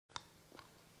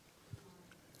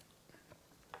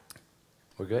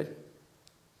We're good?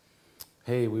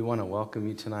 Hey, we want to welcome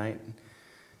you tonight.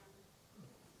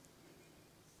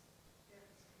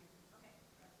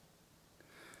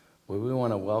 Well, we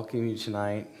want to welcome you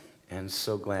tonight, and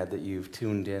so glad that you've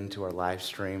tuned in to our live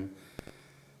stream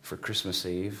for Christmas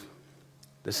Eve.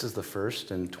 This is the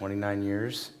first in 29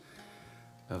 years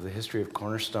of the history of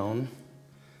Cornerstone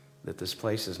that this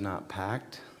place is not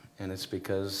packed, and it's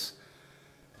because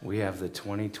we have the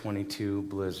 2022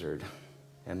 blizzard.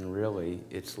 And really,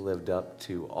 it's lived up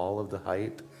to all of the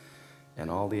hype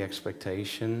and all the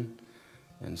expectation.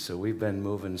 And so we've been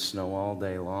moving snow all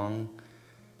day long,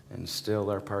 and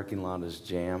still our parking lot is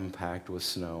jam-packed with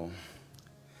snow.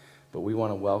 But we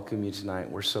want to welcome you tonight.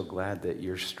 We're so glad that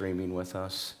you're streaming with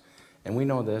us. And we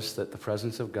know this, that the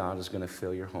presence of God is going to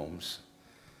fill your homes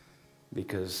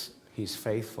because He's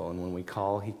faithful, and when we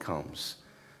call, He comes.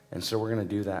 And so we're going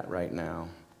to do that right now.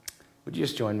 Would you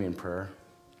just join me in prayer?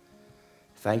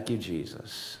 Thank you,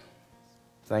 Jesus.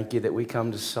 Thank you that we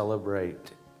come to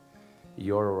celebrate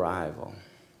your arrival.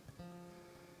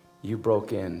 You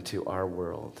broke into our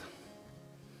world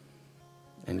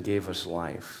and gave us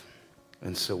life.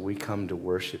 And so we come to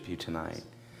worship you tonight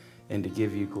and to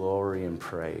give you glory and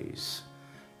praise.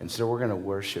 And so we're going to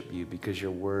worship you because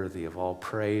you're worthy of all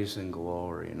praise and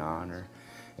glory and honor.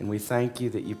 And we thank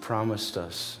you that you promised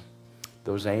us.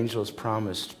 Those angels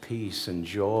promised peace and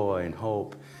joy and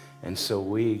hope. And so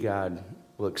we, God,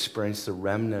 will experience the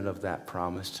remnant of that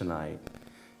promise tonight.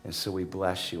 And so we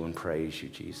bless you and praise you,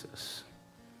 Jesus.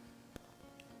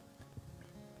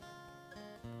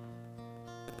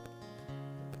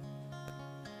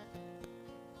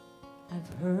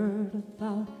 I've heard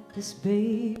about this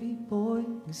baby boy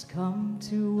who's come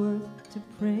to earth to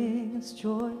bring us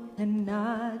joy. And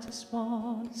I just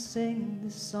want to sing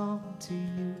this song to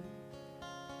you.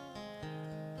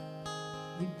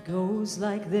 It goes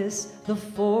like this: the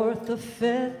fourth, the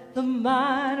fifth, the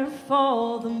minor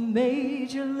fall, the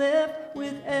major lift.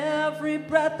 With every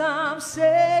breath I'm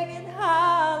singing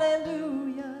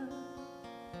hallelujah,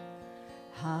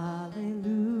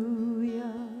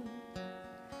 hallelujah,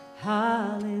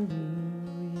 hallelujah,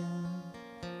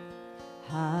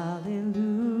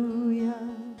 hallelujah,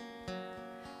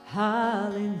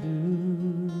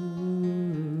 hallelujah.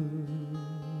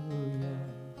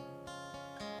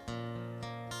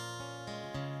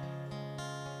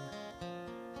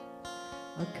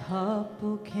 A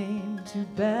couple came to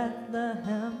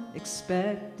Bethlehem,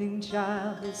 expecting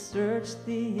child. They searched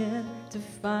the inn to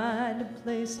find a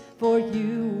place, for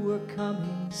you were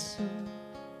coming soon.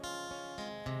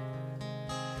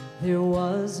 There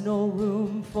was no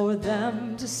room for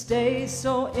them to stay,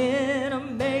 so in a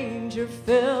manger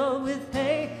filled with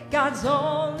hay, God's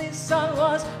only Son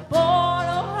was born.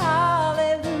 Oh,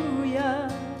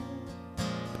 hallelujah,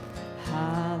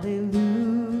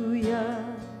 hallelujah,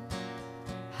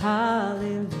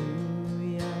 hallelujah,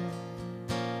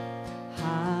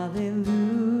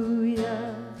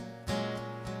 hallelujah,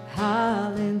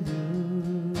 hallelujah.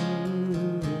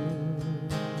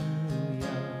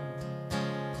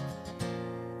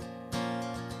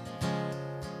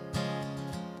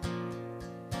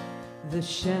 The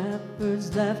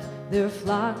shepherds left their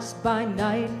flocks by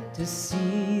night to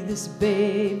see this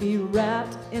baby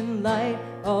wrapped in light.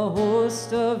 A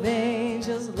host of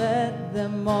angels led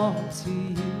them all to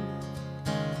you.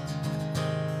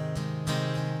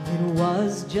 It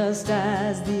was just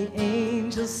as the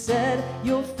angel said,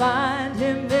 you'll find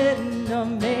him in a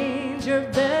manger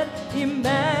bed,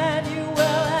 Emmanuel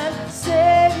and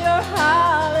Savior.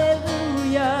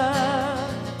 Hallelujah,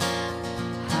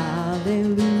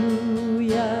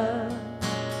 hallelujah,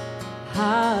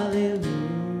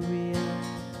 hallelujah,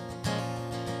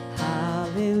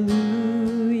 hallelujah,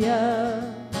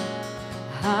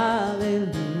 hallelujah.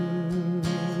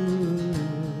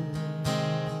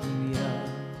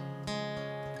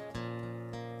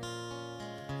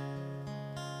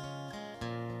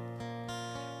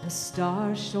 A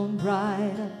star shone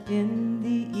bright up in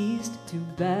the east. To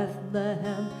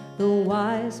Bethlehem the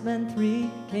wise men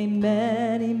three came,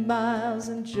 many miles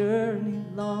and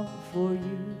journeyed long for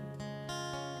you.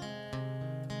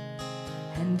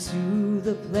 And to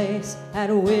the place at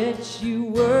which you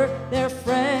were, their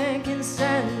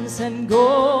frankincense and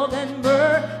gold and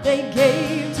myrrh they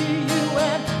gave to you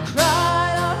and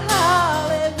cried out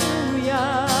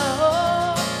hallelujah,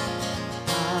 oh,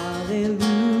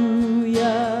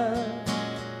 hallelujah,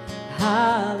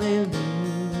 hallelujah,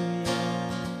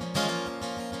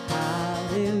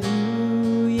 hallelujah,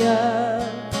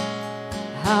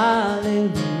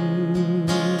 hallelujah.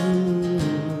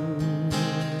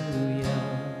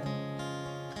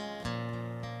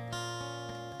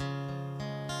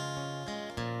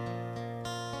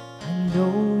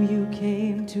 know you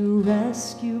came to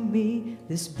rescue me.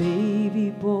 This baby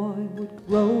boy would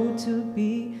grow to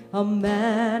be a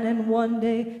man and one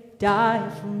day die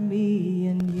for me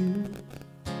and you.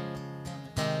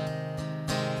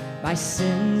 My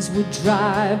sins would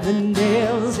drive the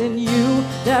nails in you.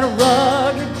 That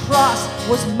rugged cross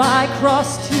was my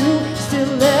cross too.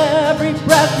 Still every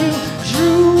breath you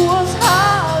drew was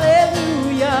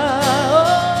hallelujah.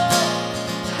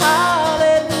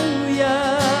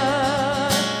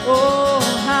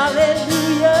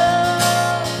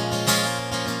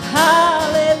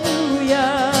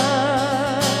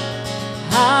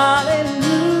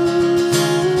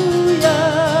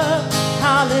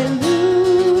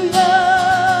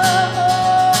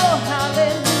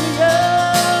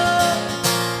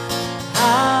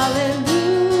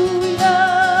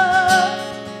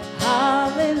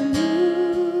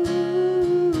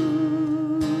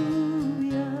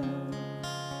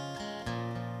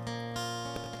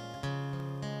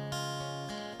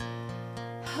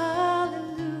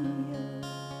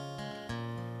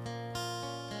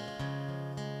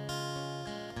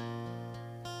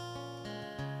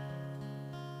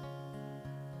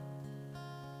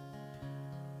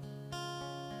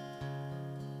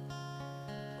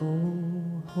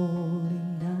 Oh, holy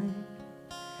night,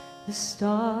 the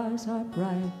stars are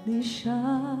brightly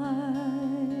shining.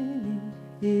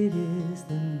 It is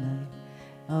the night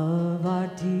of our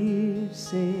dear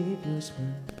Savior's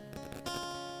birth.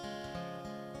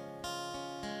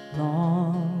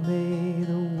 Long lay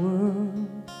the world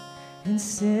in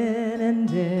sin and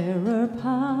error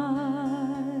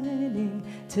pining,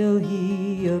 till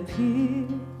He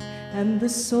appeared and the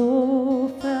soul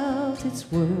felt its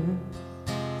worth.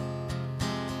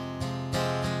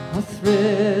 A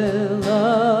thrill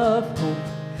of hope,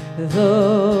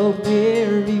 the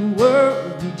weary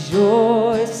world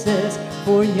rejoices,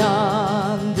 for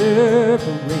yonder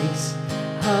breaks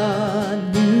a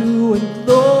new and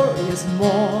glorious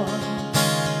morn.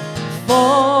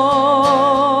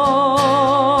 Fall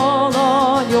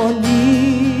on your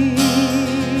knees,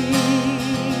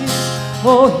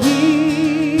 oh,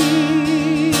 hear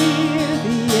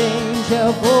the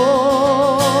angel voices,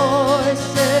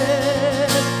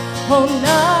 oh,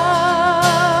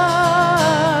 night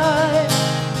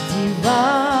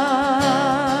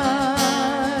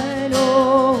divine,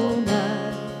 oh,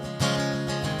 night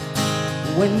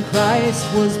when Christ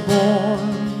was born.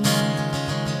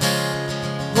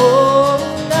 Oh,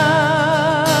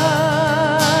 night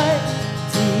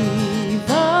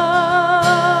divine,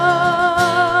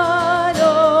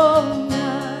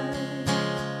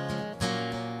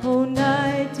 oh,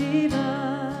 night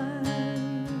divine.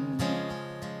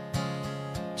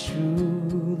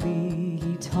 Truly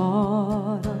He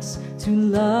taught us to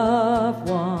love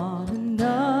one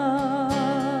another.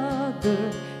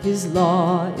 His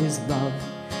law is love,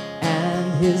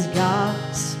 and His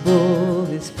gospel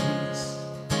is peace.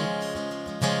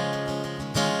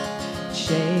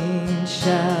 Chains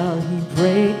shall He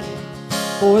break,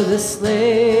 for the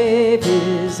slave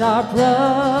is our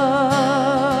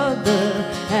brother,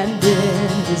 and in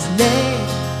His name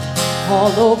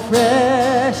all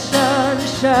oppression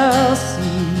shall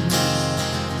cease.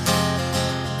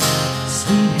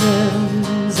 Sweet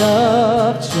hymns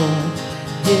of joy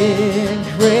in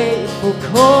grateful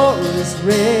chorus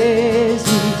raise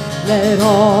ye, let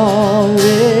all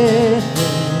within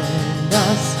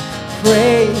us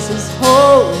praise His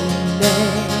holy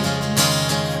name.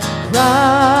 Christ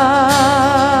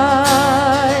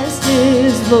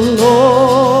is the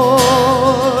Lord.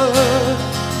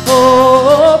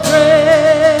 Oh,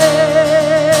 praise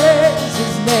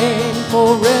His name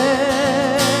forever.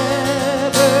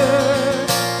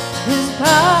 His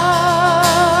power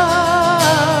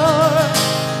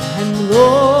and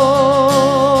glory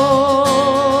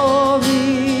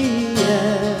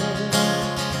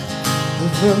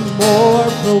evermore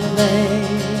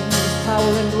proclaim. His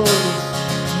power and glory,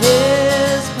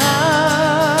 His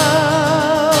power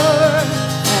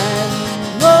and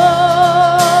glory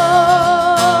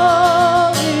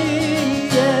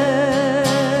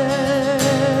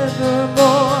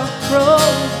evermore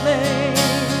proclaim.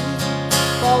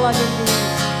 Fall on your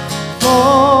knees. Fall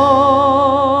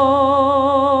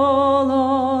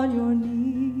on your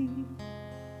knees.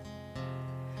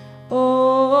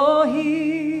 Oh,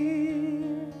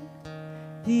 hear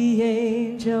the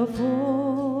angel voices.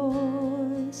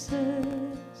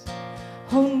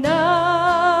 Oh, night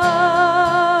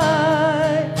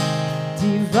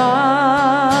divine,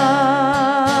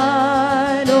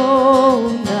 oh,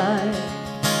 night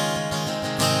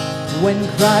when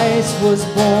Christ was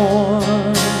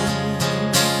born.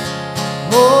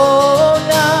 Oh,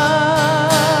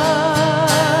 night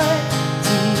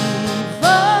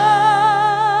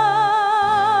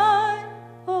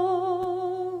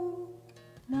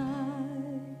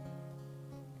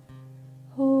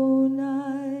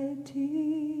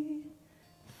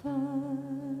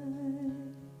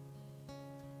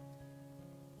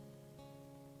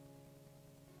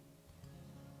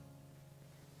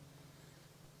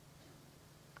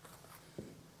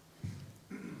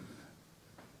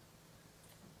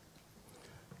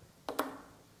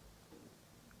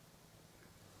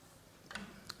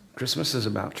Christmas is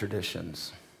about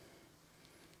traditions.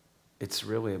 It's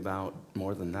really about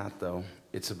more than that, though.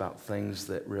 It's about things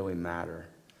that really matter.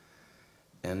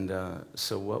 And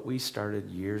so what we started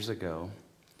years ago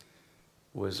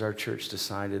was our church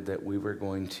decided that we were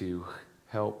going to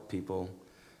help people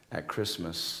at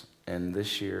Christmas. And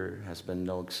this year has been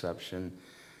no exception,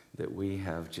 that we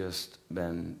have just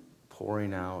been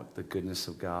pouring out the goodness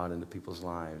of God into people's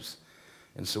lives.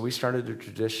 And so we started a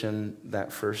tradition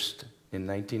that first in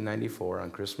 1994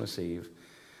 on Christmas Eve.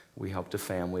 We helped a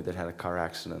family that had a car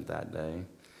accident that day.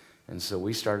 And so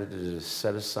we started to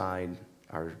set aside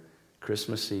our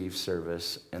Christmas Eve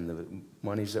service and the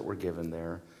monies that were given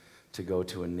there to go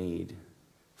to a need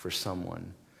for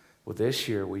someone. Well, this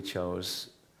year we chose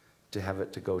to have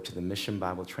it to go to the Mission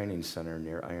Bible Training Center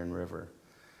near Iron River.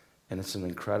 And it's an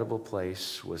incredible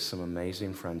place with some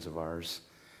amazing friends of ours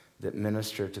that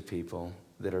minister to people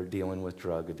that are dealing with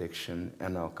drug addiction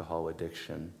and alcohol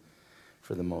addiction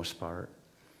for the most part.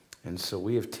 And so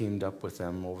we have teamed up with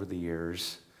them over the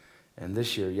years. And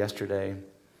this year, yesterday,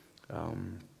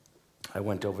 I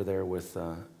went over there with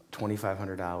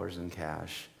 $2,500 in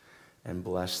cash and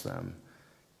blessed them.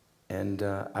 And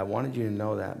I wanted you to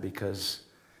know that because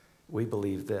we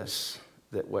believe this,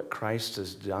 that what Christ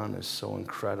has done is so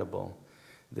incredible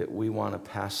that we want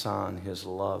to pass on his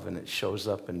love, and it shows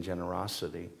up in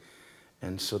generosity.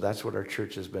 And so that's what our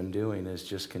church has been doing, is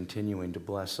just continuing to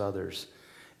bless others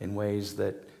in ways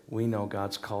that we know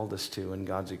God's called us to, and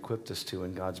God's equipped us to,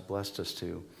 and God's blessed us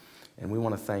to. And we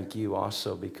want to thank you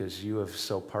also because you have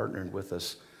so partnered with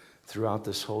us throughout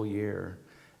this whole year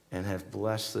and have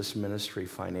blessed this ministry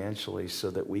financially so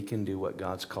that we can do what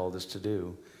God's called us to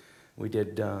do. We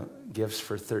did gifts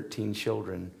for 13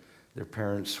 children. Their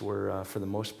parents were, for the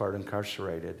most part,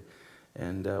 incarcerated,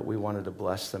 and we wanted to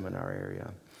bless them in our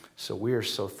area. So we are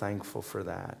so thankful for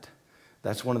that.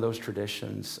 That's one of those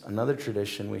traditions. Another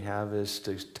tradition we have is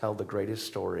to tell the greatest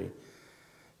story.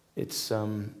 It's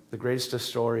the greatest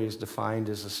story is defined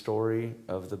as a story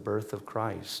of the birth of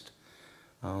Christ.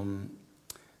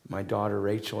 My daughter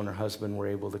Rachel and her husband were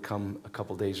able to come a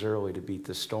couple days early to beat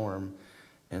the storm.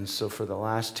 And so for the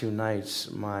last 2 nights,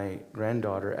 my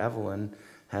granddaughter Evelyn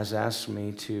has asked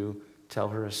me to tell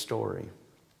her a story.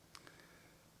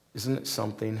 Isn't it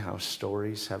something how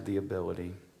stories have the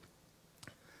ability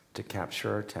to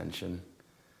capture our attention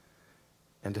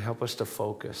and to help us to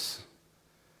focus?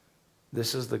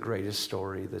 This is the greatest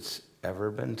story that's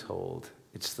ever been told.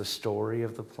 It's the story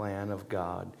of the plan of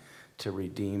God to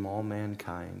redeem all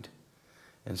mankind.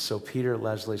 And so Peter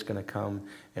Leslie's going to come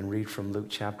and read from Luke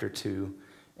chapter 2,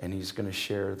 and he's going to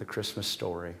share the Christmas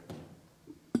story.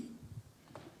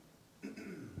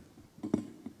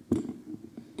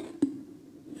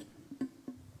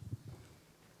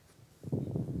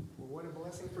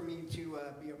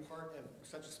 Be a part of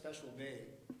such a special day.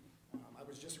 I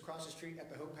was just across the street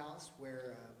at the Hope House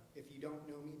where, if you don't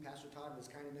know me, Pastor Todd was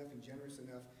kind enough and generous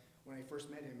enough when I first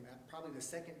met him. Probably the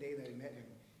second day that I met him,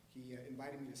 he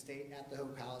invited me to stay at the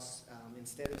Hope House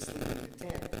instead of sleeping in a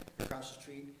tent across the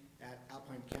street at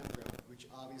Alpine Campground, which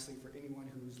obviously for anyone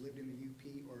who's lived in the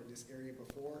UP or this area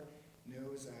before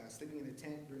knows sleeping in a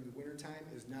tent during the wintertime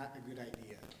is not a good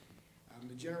idea.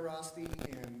 The generosity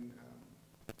and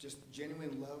just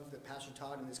genuine love that Pastor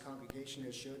Todd and his congregation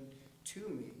has shown to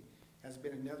me has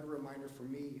been another reminder for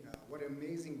me what an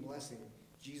amazing blessing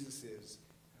Jesus is.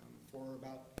 For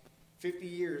about 50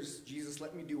 years, Jesus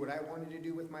let me do what I wanted to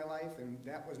do with my life, and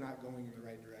that was not going in the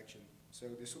right direction. So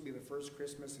this will be the first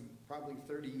Christmas in probably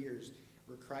 30 years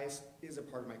where Christ is a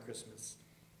part of my Christmas.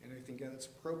 And I think that's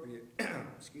appropriate,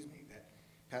 excuse me, that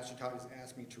Pastor Todd has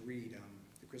asked me to read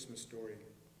the Christmas story.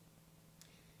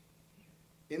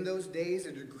 In those days,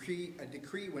 a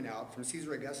decree went out from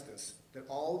Caesar Augustus that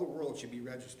all the world should be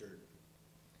registered.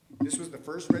 This was the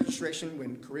first registration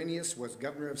when Quirinius was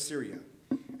governor of Syria,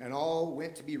 and all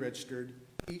went to be registered,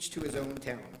 each to his own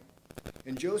town.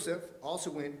 And Joseph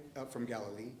also went up from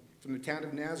Galilee, from the town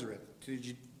of Nazareth to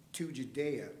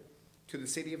Judea, to the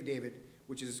city of David,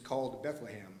 which is called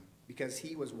Bethlehem, because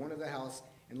he was one of the house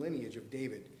and lineage of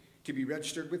David, to be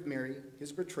registered with Mary,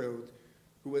 his betrothed,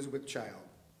 who was with child.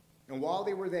 And while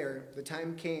they were there, the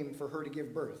time came for her to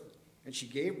give birth. And she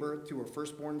gave birth to her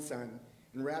firstborn son,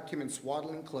 and wrapped him in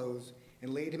swaddling clothes,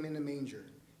 and laid him in a manger,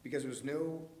 because there was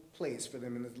no place for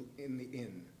them in the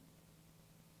inn.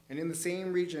 And in the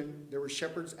same region there were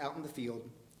shepherds out in the field,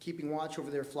 keeping watch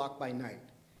over their flock by night.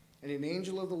 And an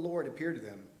angel of the Lord appeared to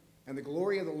them, and the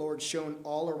glory of the Lord shone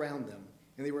all around them,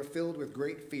 and they were filled with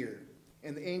great fear.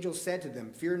 And the angel said to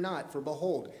them, "Fear not, for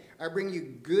behold, I bring you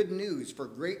good news for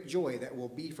great joy that will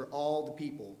be for all the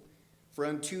people. For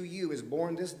unto you is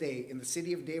born this day in the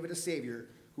city of David a Savior,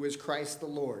 who who is Christ the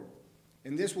Lord.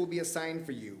 And this will be a sign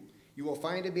for you. You will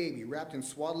find a baby wrapped in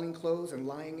swaddling clothes and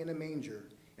lying in a manger."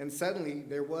 And suddenly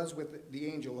there was with the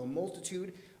angel a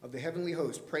multitude of the heavenly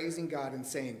host, praising God and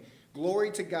saying,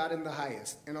 "Glory to God in the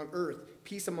highest, and on earth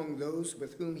peace among those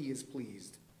with whom he is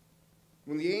pleased."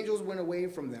 When the angels went away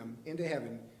from them into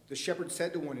heaven, the shepherds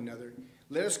said to one another,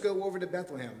 "Let us go over to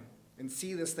Bethlehem and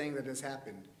see this thing that has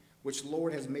happened, which the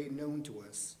Lord has made known to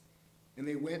us." And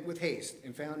they went with haste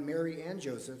and found Mary and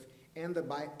Joseph and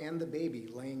the baby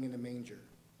laying in a manger.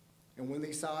 And when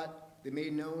they saw it, they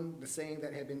made known the saying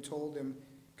that had been told them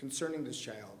concerning this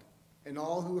child. And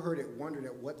all who heard it wondered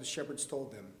at what the shepherds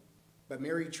told them. But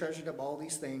Mary treasured up all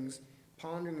these things,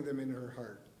 pondering them in her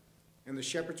heart. And the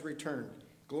shepherds returned,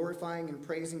 glorifying and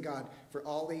praising God for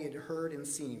all they had heard and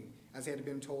seen, as had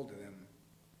been told to them.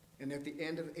 And at the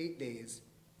end of 8 days,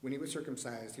 when he was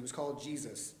circumcised, he was called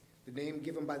Jesus, the name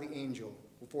given by the angel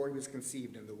before he was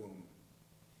conceived in the womb.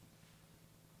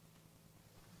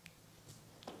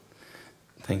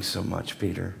 Thanks so much,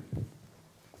 Peter.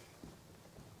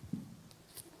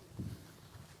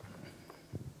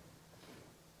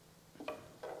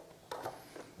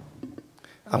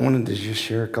 I wanted to just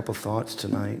share a couple thoughts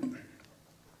tonight.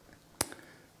 A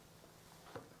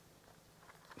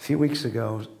few weeks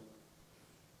ago,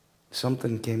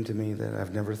 something came to me that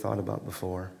I've never thought about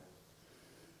before.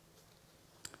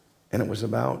 And it was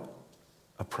about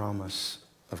a promise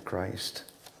of Christ.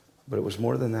 But it was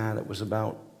more than that. It was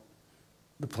about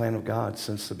the plan of God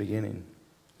since the beginning.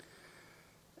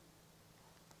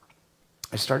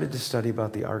 I started to study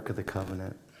about the Ark of the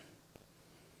Covenant.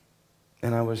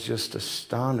 And I was just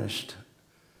astonished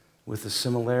with the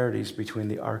similarities between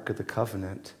the Ark of the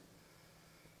Covenant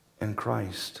and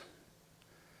Christ.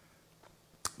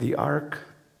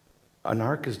 An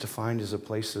ark is defined as a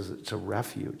place, it's a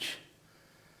refuge.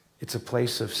 It's a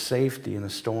place of safety in a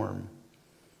storm.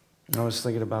 And I was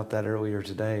thinking about that earlier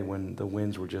today when the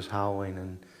winds were just howling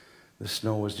and the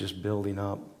snow was just building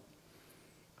up.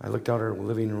 I looked out our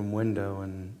living room window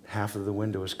and half of the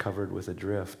window was covered with a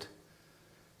drift.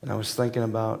 And I was thinking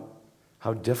about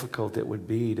how difficult it would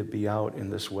be to be out in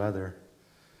this weather.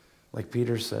 Like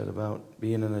Peter said about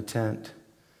being in a tent.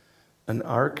 An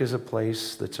ark is a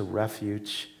place that's a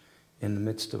refuge in the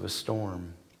midst of a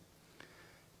storm.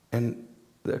 And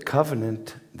the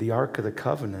covenant, the Ark of the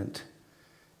Covenant,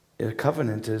 a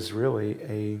covenant is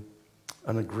really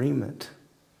an agreement.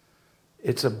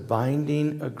 It's a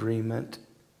binding agreement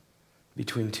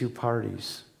between two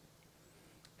parties.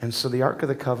 And so the Ark of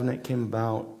the Covenant came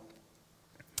about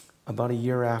a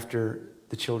year after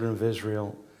the children of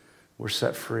Israel were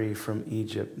set free from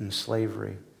Egypt and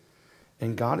slavery.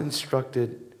 And God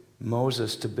instructed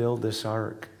Moses to build this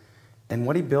ark. And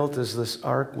what he built is this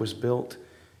ark was built,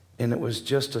 and it was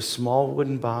just a small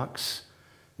wooden box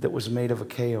that was made of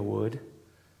acacia wood,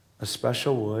 a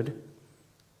special wood,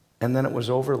 and then it was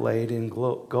overlaid in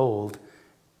gold.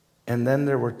 And then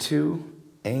there were two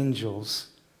angels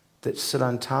that sit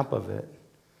on top of it.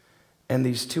 And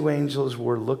these two angels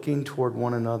were looking toward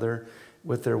one another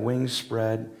with their wings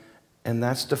spread, and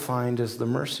that's defined as the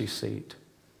mercy seat.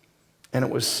 And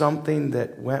it was something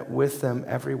that went with them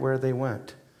everywhere they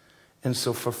went. And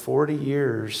so for 40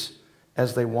 years,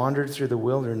 as they wandered through the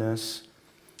wilderness,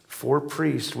 4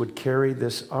 priests would carry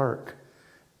this ark.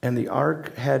 And the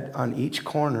ark had on each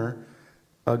corner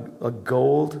a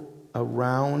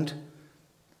round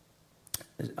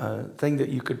thing that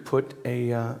you could put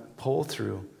a pole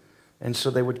through. And so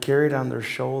they would carry it on their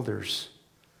shoulders.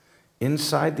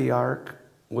 Inside the ark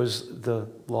was the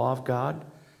law of God,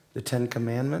 the 10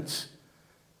 Commandments,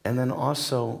 and then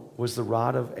also was the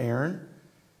rod of Aaron,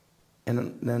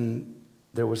 and then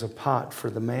there was a pot for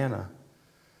the manna.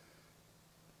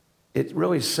 It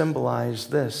really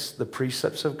symbolized this, the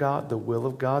precepts of God, the will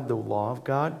of God, the law of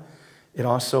God. It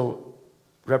also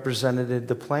represented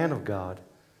the plan of God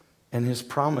and his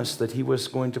promise that he was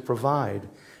going to provide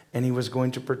and he was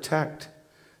going to protect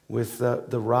with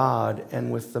the rod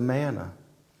and with the manna.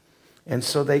 And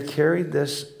so they carried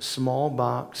this small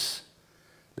box,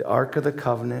 the Ark of the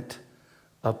Covenant,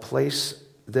 a place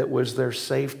that was their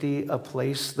safety, a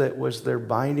place that was their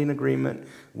binding agreement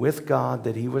with God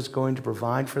that he was going to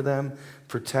provide for them,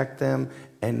 protect them,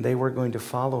 and they were going to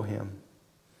follow him.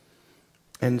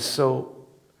 And so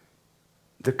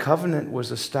the covenant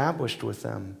was established with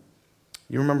them.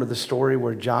 You remember the story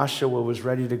where Joshua was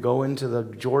ready to go into the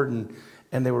Jordan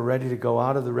and they were ready to go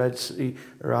out of the Red Sea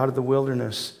or out of the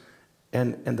wilderness.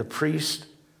 And the priest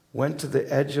went to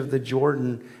the edge of the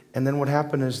Jordan, and then what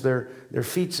happened is their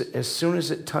feet, as soon as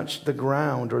it touched the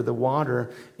ground or the water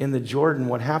in the Jordan,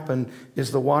 what happened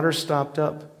is the water stopped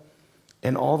up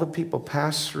and all the people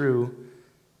passed through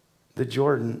the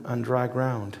Jordan on dry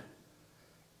ground.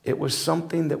 It was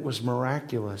something that was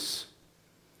miraculous.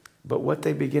 But what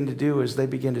they begin to do is they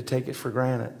begin to take it for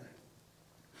granted.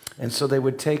 And so they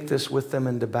would take this with them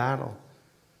into battle.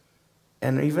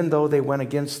 And even though they went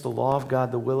against the law of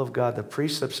God, the will of God, the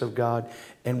precepts of God,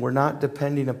 and were not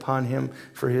depending upon him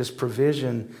for his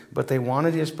provision, but they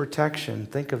wanted his protection,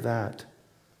 think of that.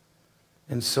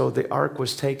 And so the ark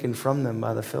was taken from them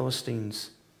by the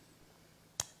Philistines.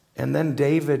 And then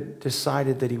David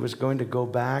decided that he was going to go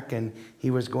back and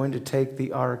he was going to take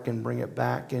the ark and bring it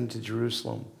back into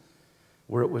Jerusalem,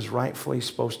 where it was rightfully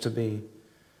supposed to be.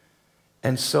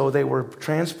 And so they were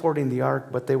transporting the ark,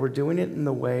 but they were doing it in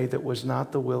the way that was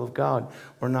not the will of God,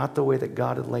 or not the way that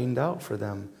God had laid out for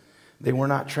them. They were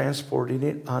not transporting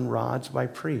it on rods by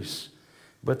priests,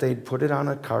 but they'd put it on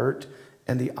a cart,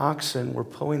 and the oxen were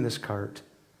pulling this cart.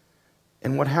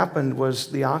 And what happened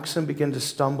was the oxen began to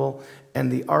stumble,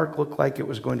 and the ark looked like it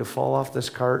was going to fall off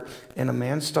this cart, and a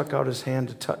man stuck out his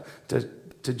hand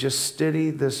to just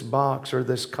steady this box, or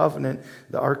this covenant,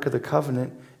 the Ark of the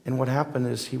Covenant. And what happened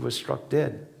is he was struck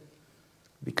dead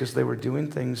because they were doing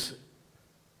things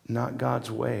not God's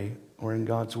way or in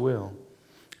God's will.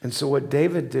 And so what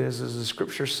David did is, as the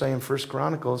scriptures say in 1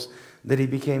 Chronicles, that he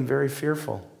became very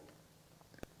fearful.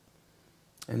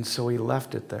 And so he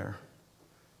left it there.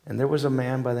 And there was a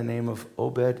man by the name of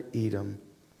Obed-Edom.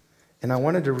 And I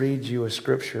wanted to read you a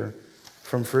scripture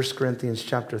from 1 Corinthians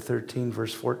chapter 13,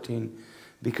 verse 14,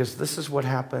 because this is what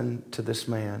happened to this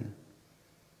man.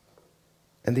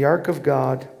 And the ark of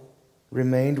God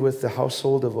remained with the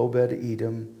household of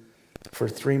Obed-Edom for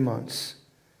 3 months.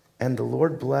 And the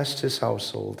Lord blessed his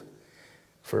household,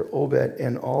 for Obed,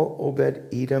 and all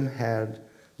Obed-Edom had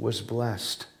was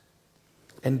blessed.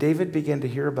 And David began to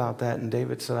hear about that, and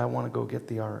David said, I want to go get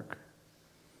the ark.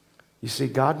 You see,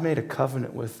 God made a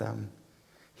covenant with them.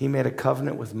 He made a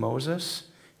covenant with Moses.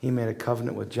 He made a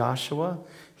covenant with Joshua.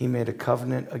 He made a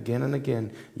covenant again and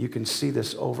again. You can see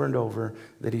this over and over,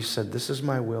 that he said, this is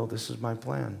my will, this is my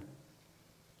plan.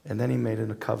 And then he made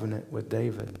a covenant with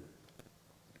David.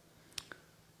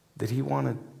 That he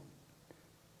wanted,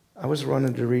 I was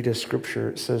wanting to read a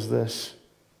scripture. It says this.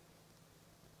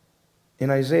 In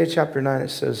Isaiah chapter 9 it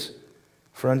says,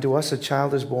 for unto us a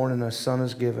child is born and a son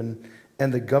is given,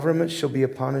 and the government shall be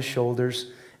upon his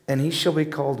shoulders, and he shall be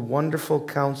called Wonderful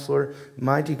Counselor,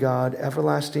 Mighty God,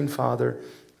 Everlasting Father,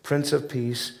 Prince of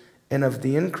Peace, and of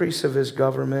the increase of his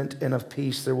government and of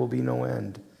peace there will be no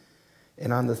end.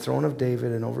 And on the throne of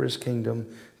David and over his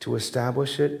kingdom, to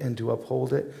establish it and to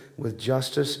uphold it with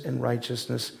justice and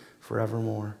righteousness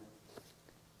forevermore.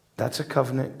 That's a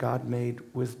covenant God made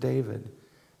with David.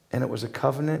 And it was a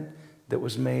covenant that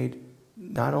was made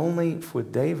not only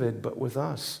with David, but with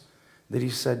us. That he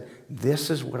said, this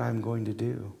is what I'm going to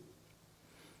do.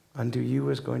 Unto you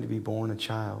is going to be born a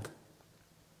child.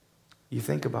 You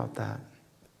think about that.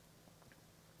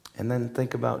 And then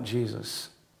think about Jesus,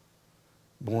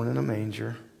 born in a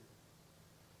manger.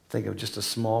 Think of just a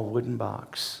small wooden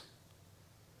box.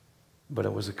 But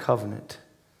it was a covenant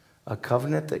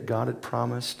that God had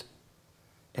promised.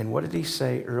 And what did he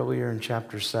say earlier in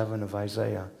chapter 7 of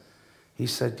Isaiah? He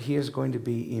said he is going to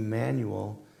be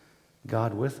Emmanuel,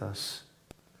 God with us.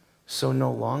 So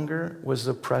no longer was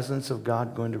the presence of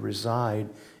God going to reside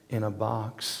in a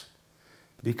box,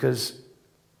 because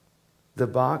the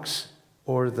box,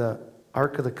 or the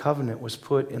Ark of the Covenant, was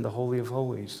put in the Holy of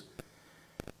Holies.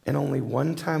 And only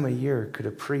one time a year could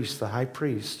a priest, the high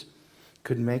priest,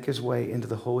 could make his way into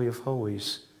the Holy of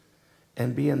Holies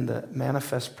and be in the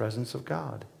manifest presence of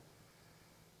God.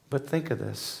 But think of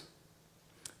this,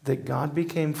 that God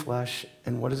became flesh,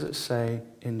 and what does it say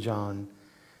in John?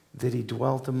 That he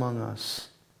dwelt among us,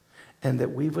 and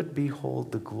that we would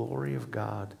behold the glory of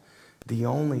God, the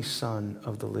only Son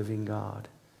of the living God,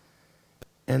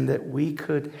 and that we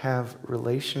could have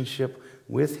relationship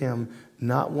with him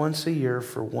not once a year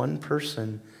for one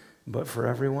person, but for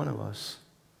every one of us.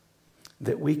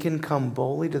 That we can come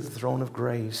boldly to the throne of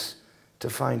grace to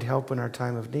find help in our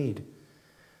time of need.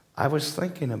 I was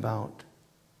thinking about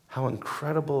how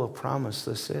incredible a promise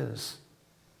this is.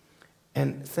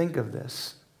 And think of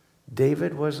this.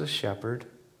 David was a shepherd,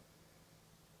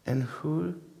 and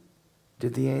who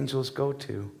did the angels go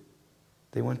to?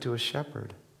 They went to a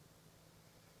shepherd.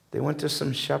 They went to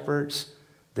some shepherds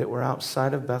that were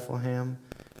outside of Bethlehem,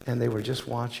 and they were just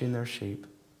watching their sheep.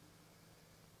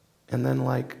 And then,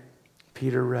 like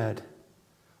Peter read,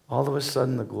 all of a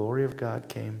sudden the glory of God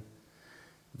came.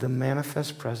 The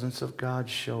manifest presence of God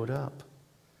showed up.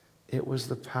 It was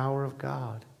the power of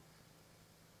God.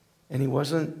 And he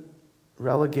wasn't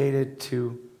relegated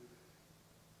to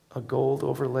a gold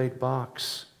overlaid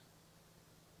box.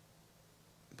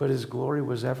 but his glory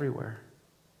was everywhere.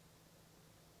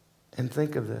 And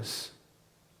think of this.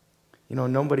 You know,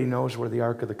 nobody knows where the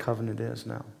Ark of the Covenant is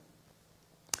now.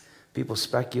 People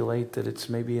speculate that it's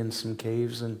maybe in some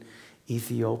caves in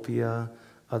Ethiopia.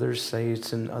 Others say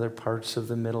it's in other parts of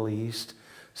the Middle East.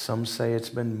 Some say it's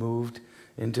been moved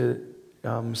into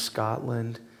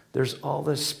Scotland. There's all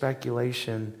this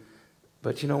speculation.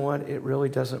 But you know what? It really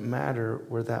doesn't matter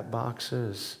where that box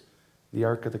is, the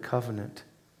Ark of the Covenant.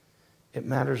 It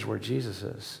matters where Jesus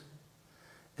is.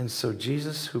 And so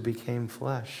Jesus, who became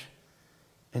flesh,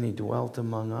 and he dwelt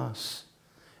among us,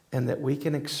 and that we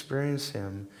can experience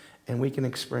him, and we can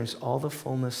experience all the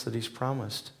fullness that he's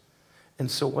promised.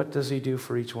 And so what does he do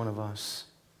for each one of us?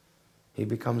 He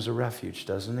becomes a refuge,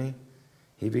 doesn't he?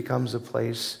 He becomes a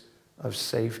place of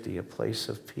safety, a place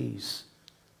of peace.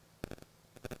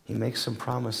 He makes some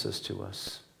promises to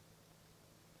us.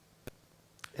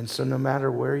 And so no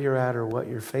matter where you're at or what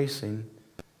you're facing,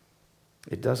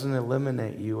 it doesn't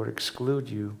eliminate you or exclude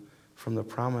you from the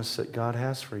promise that God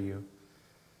has for you.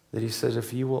 That he says,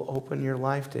 if you will open your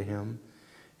life to him,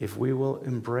 if we will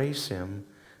embrace him,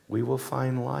 we will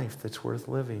find life that's worth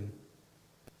living.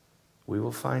 We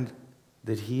will find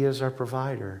that he is our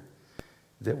provider,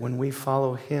 that when we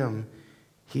follow him,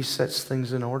 he sets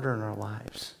things in order in our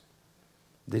lives,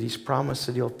 that he's promised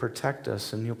that he'll protect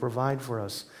us and he'll provide for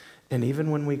us. And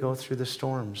even when we go through the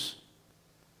storms,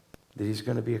 that he's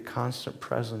going to be a constant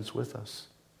presence with us.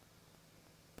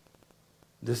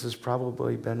 This has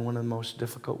probably been one of the most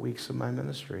difficult weeks of my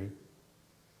ministry.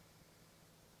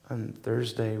 On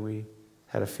Thursday, we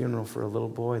had a funeral for a little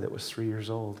boy that was 3 years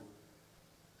old.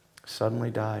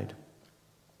 Suddenly died.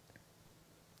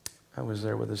 I was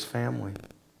there with his family.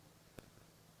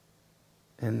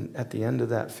 And at the end of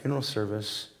that funeral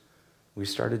service, we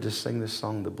started to sing this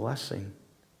song, The Blessing.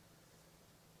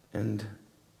 And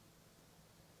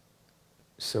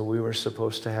so we were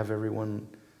supposed to have everyone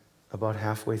about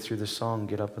halfway through the song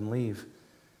get up and leave.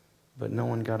 But no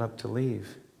one got up to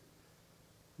leave.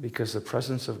 Because the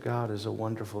presence of God is a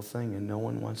wonderful thing, and no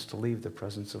one wants to leave the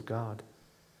presence of God.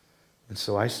 And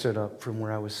so I stood up from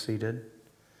where I was seated,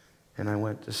 and I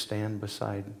went to stand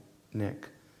beside Nick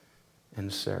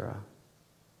and Sarah,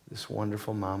 this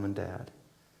wonderful mom and dad.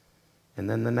 And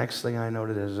then the next thing I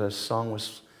noted as a song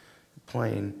was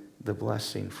playing, The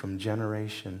Blessing from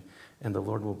Generation, and the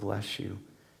Lord will bless you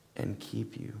and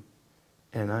keep you,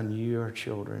 and on your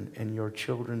children and your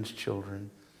children's children.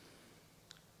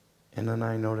 And then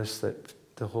I noticed that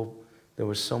there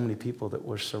was so many people that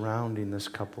were surrounding this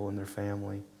couple and their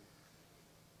family.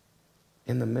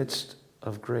 In the midst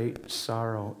of great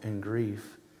sorrow and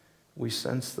grief, we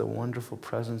sense the wonderful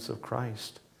presence of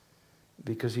Christ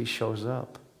because he shows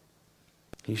up.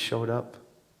 He showed up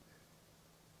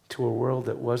to a world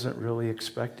that wasn't really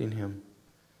expecting him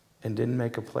and didn't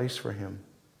make a place for him.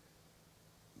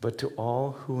 But to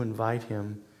all who invite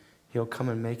him, he'll come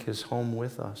and make his home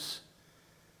with us.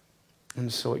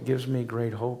 And so it gives me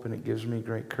great hope and it gives me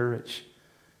great courage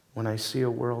when I see a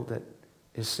world that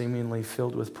is seemingly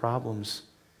filled with problems.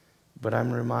 But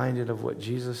I'm reminded of what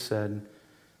Jesus said.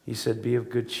 He said, be of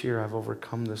good cheer, I've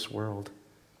overcome this world.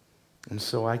 And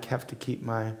so I have to keep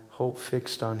my hope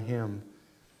fixed on him.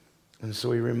 And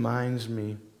so he reminds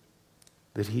me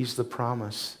that he's the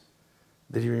promise,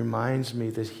 that he reminds me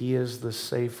that he is the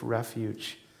safe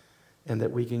refuge, and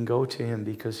that we can go to him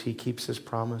because he keeps his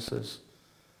promises.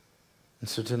 And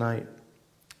so tonight,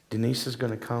 Denise is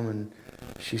going to come, and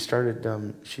she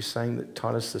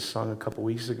taught us this song a couple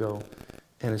weeks ago,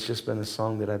 and it's just been a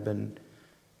song that I've been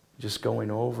just going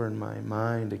over in my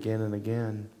mind again and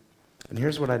again. And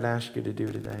here's what I'd ask you to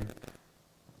do today.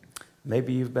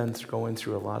 Maybe you've been going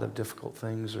through a lot of difficult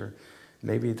things, or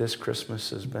maybe this Christmas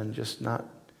has been just not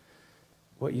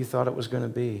what you thought it was going to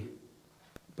be.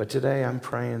 But today I'm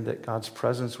praying that God's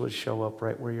presence would show up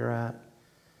right where you're at,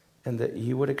 and that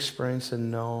you would experience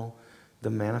and know the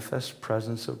manifest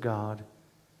presence of God,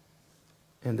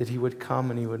 and that he would come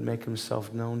and he would make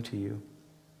himself known to you.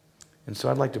 And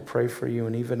so I'd like to pray for you,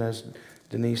 and even as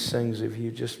Denise sings, if you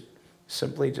just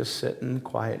simply just sit in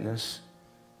quietness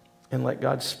and let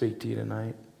God speak to you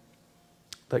tonight.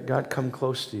 Let God come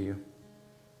close to you.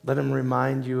 Let him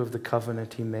remind you of the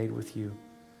covenant he made with you,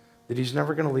 that he's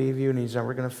never going to leave you and he's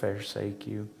never going to forsake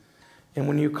you. And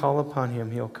when you call upon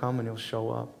him, he'll come and he'll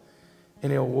show up.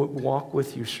 And he'll walk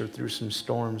with you through some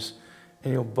storms.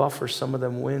 And he'll buffer some of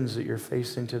them winds that you're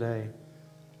facing today.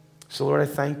 So Lord, I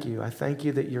thank you. I thank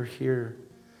you that you're here.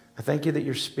 I thank you that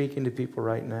you're speaking to people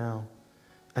right now.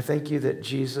 I thank you that,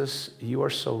 Jesus, you are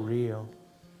so real.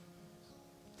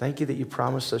 Thank you that you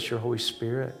promised us your Holy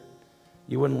Spirit.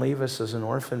 You wouldn't leave us as an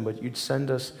orphan, but you'd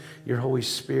send us your Holy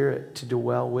Spirit to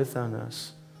dwell within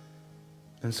us.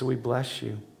 And so we bless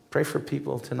you. Pray for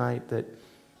people tonight that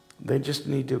they just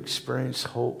need to experience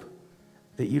hope,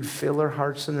 that you'd fill their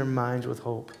hearts and their minds with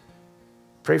hope.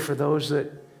 Pray for those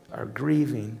that are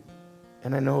grieving,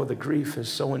 and I know the grief is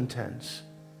so intense.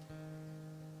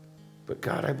 But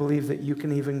God, I believe that you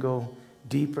can even go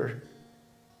deeper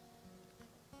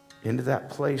into that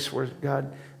place where,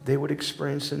 God, they would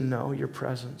experience and know your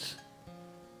presence.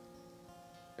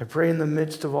 I pray in the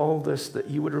midst of all this that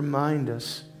you would remind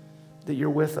us that you're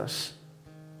with us,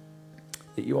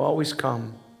 that you always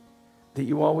come, that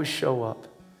you always show up.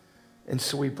 And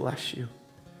so we bless you.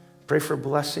 Pray for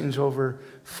blessings over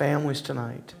families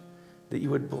tonight, that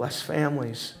you would bless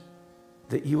families,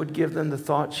 that you would give them the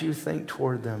thoughts you think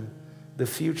toward them, the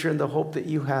future and the hope that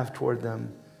you have toward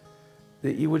them,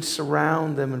 that you would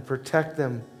surround them and protect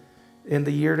them in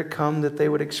the year to come, that they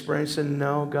would experience and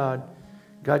know, God,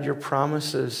 your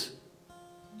promises,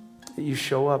 that you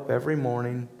show up every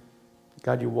morning.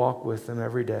 God, you walk with them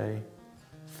every day.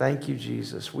 Thank you,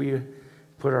 Jesus. We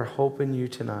put our hope in you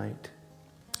tonight.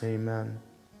 Amen.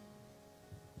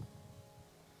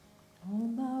 All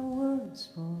my words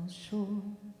fall short.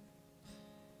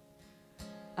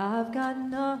 I've got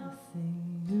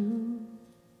nothing new.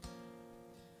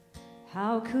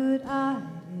 How could I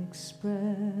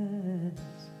express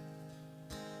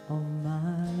all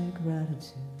my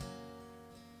gratitude?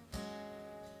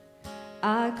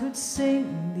 I could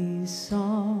sing these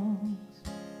songs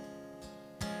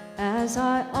as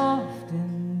I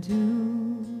often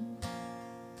do,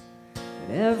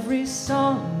 but every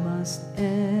song must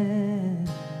end.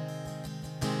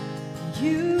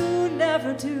 You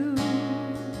never do.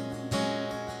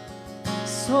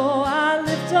 So I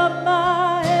lift up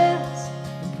my hands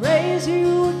and praise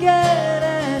you again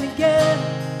and again,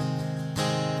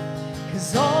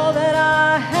 'cause all that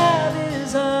I have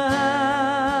is a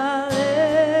hallelujah,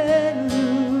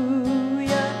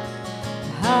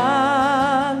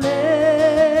 hallelujah.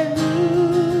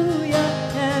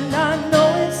 And I know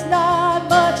it's not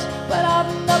much, but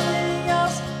I've nothing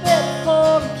else fit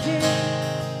for a king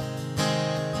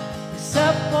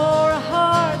except for a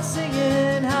heart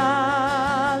singing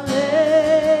hallelujah,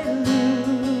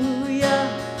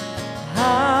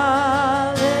 hallelujah.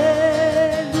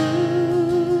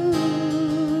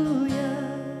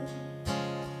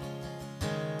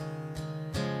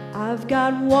 I've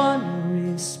got one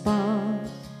response,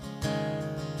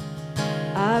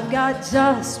 I've got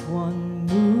just one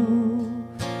move,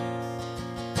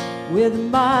 with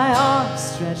my arms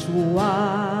stretched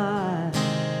wide,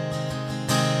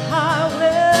 I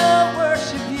will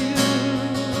worship you,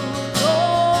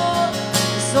 Lord.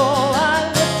 So I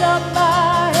lift up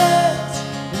my hands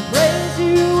and praise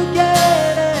you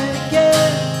again and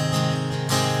again,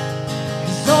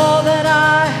 'cause all that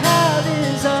I have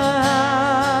is a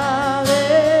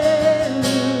hallelujah,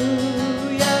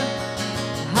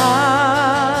 hallelujah.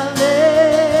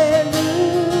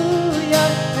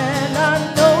 And I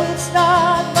know it's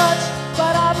not much,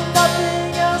 but I've nothing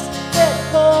else fit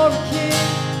for a king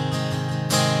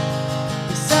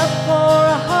except for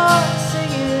a heart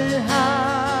singing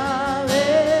hallelujah,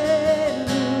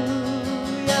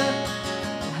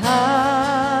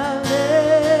 hallelujah.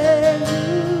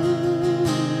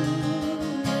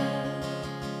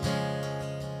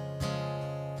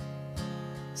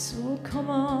 So come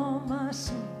on, my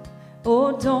soul,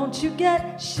 oh, don't you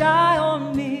get shy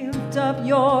on me. Lift up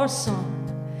your song,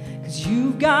 'cause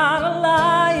you've got a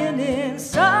lion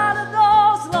inside of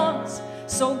those lungs.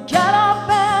 So get up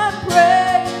and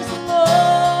praise the Lord.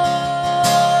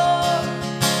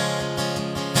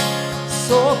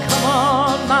 So come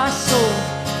on, my soul,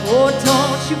 oh,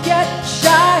 don't you get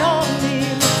shy on me.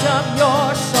 Lift up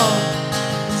your song,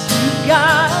 'cause you've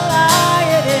got a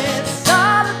lion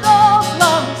inside of those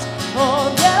lungs. Oh,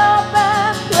 get up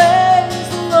and praise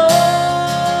the Lord.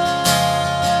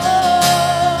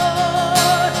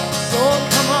 So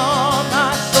come on,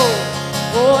 my soul,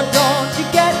 oh, don't you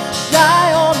get shy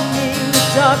on me.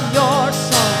 Lift up your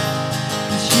song,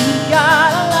 'cause you've got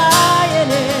a lion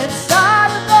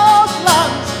inside of those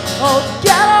lungs. Oh,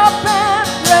 get up and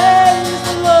praise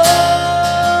the Lord.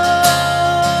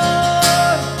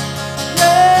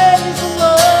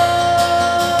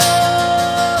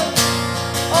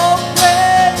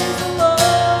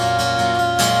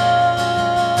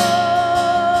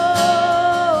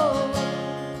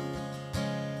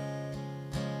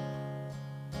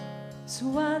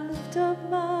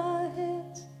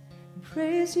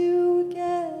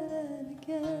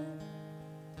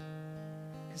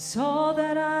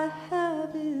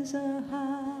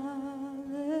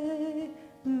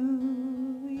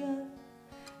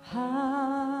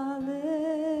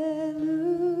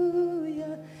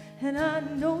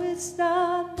 it's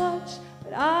not much,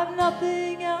 but I've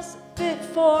nothing else fit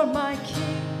for my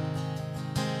King,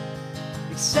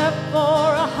 except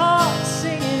for a heart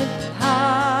singing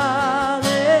hallelujah,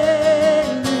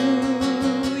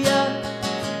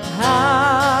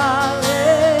 hallelujah.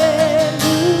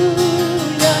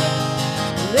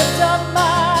 Lift up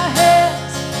my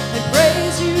hands and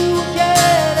praise you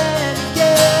again and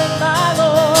again, my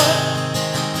Lord.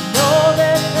 Know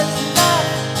that there's not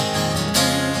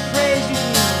praise you,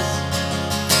 Jesus.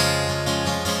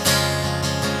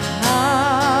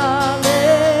 Hallelujah.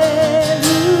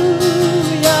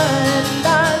 And I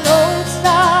know it's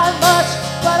not much,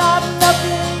 but I've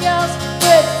nothing else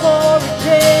fit for a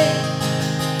king,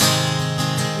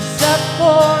 except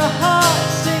for a heart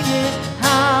singing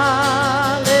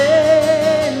hallelujah,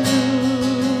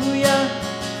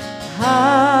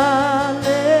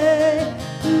 hallelujah.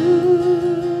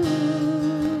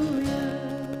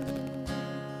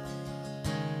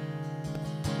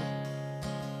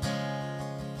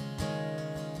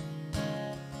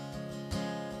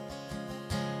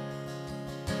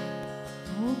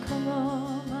 Oh, come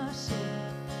on, my soul.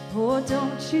 Oh,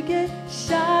 don't you get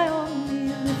shy on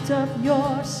me. Lift up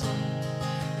your soul.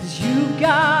 'Cause you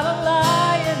got a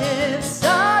lion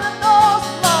inside of those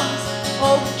lungs.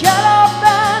 Oh, get up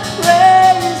and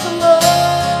praise the Lord.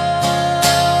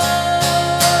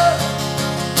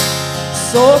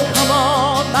 So come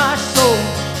on, my soul.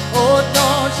 Oh,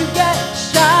 don't you get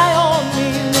shy on me.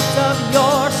 Lift up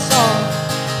your song.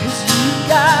 'Cause you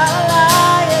got a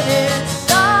lion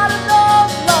inside of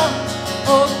those lungs.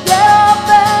 Oh, get up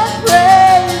and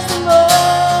praise the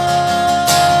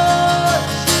Lord.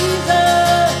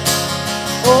 Jesus.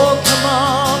 Oh, come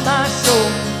on, my soul.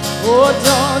 Oh,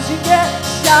 don't you get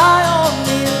shy on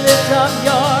me. Lift up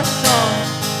your song.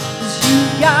 'Cause you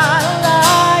got a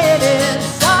lion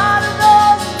inside of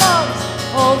those lungs.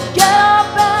 Oh, get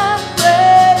up and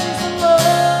praise the Lord.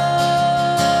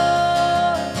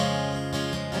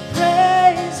 I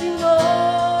praise you,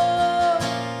 Lord.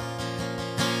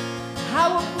 I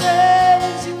will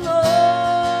praise you, Lord.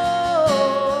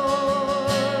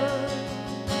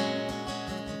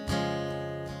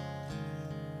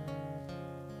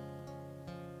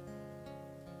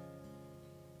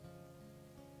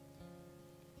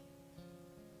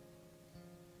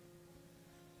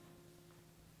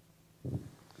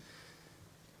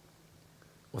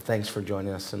 Well, thanks for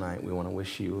joining us tonight. We want to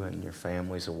wish you and your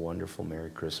families a wonderful Merry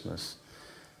Christmas.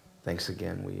 Thanks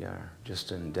again. We are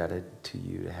just indebted to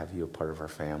you to have you a part of our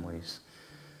families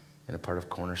and a part of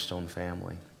Cornerstone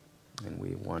family. And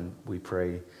we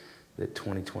pray that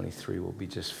 2023 will be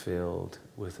just filled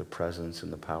with the presence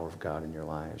and the power of God in your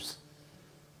lives.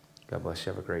 God bless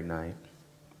you. Have a great night.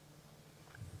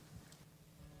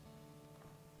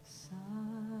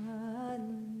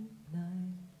 Silent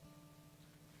night,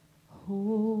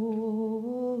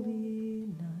 holy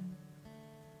night,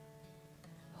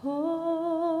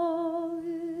 all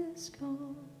is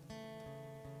gone,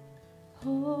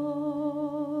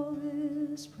 all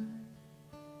is bright,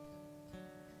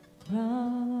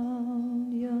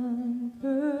 round young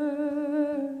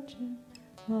virgin,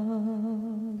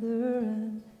 mother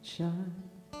and child.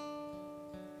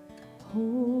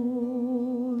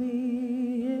 Holy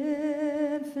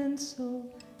infant, so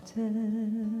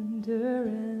tender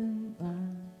and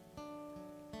mild,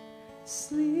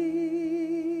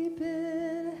 sleep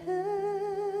in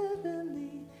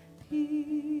heavenly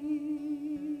peace,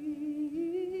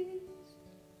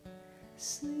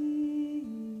 sleep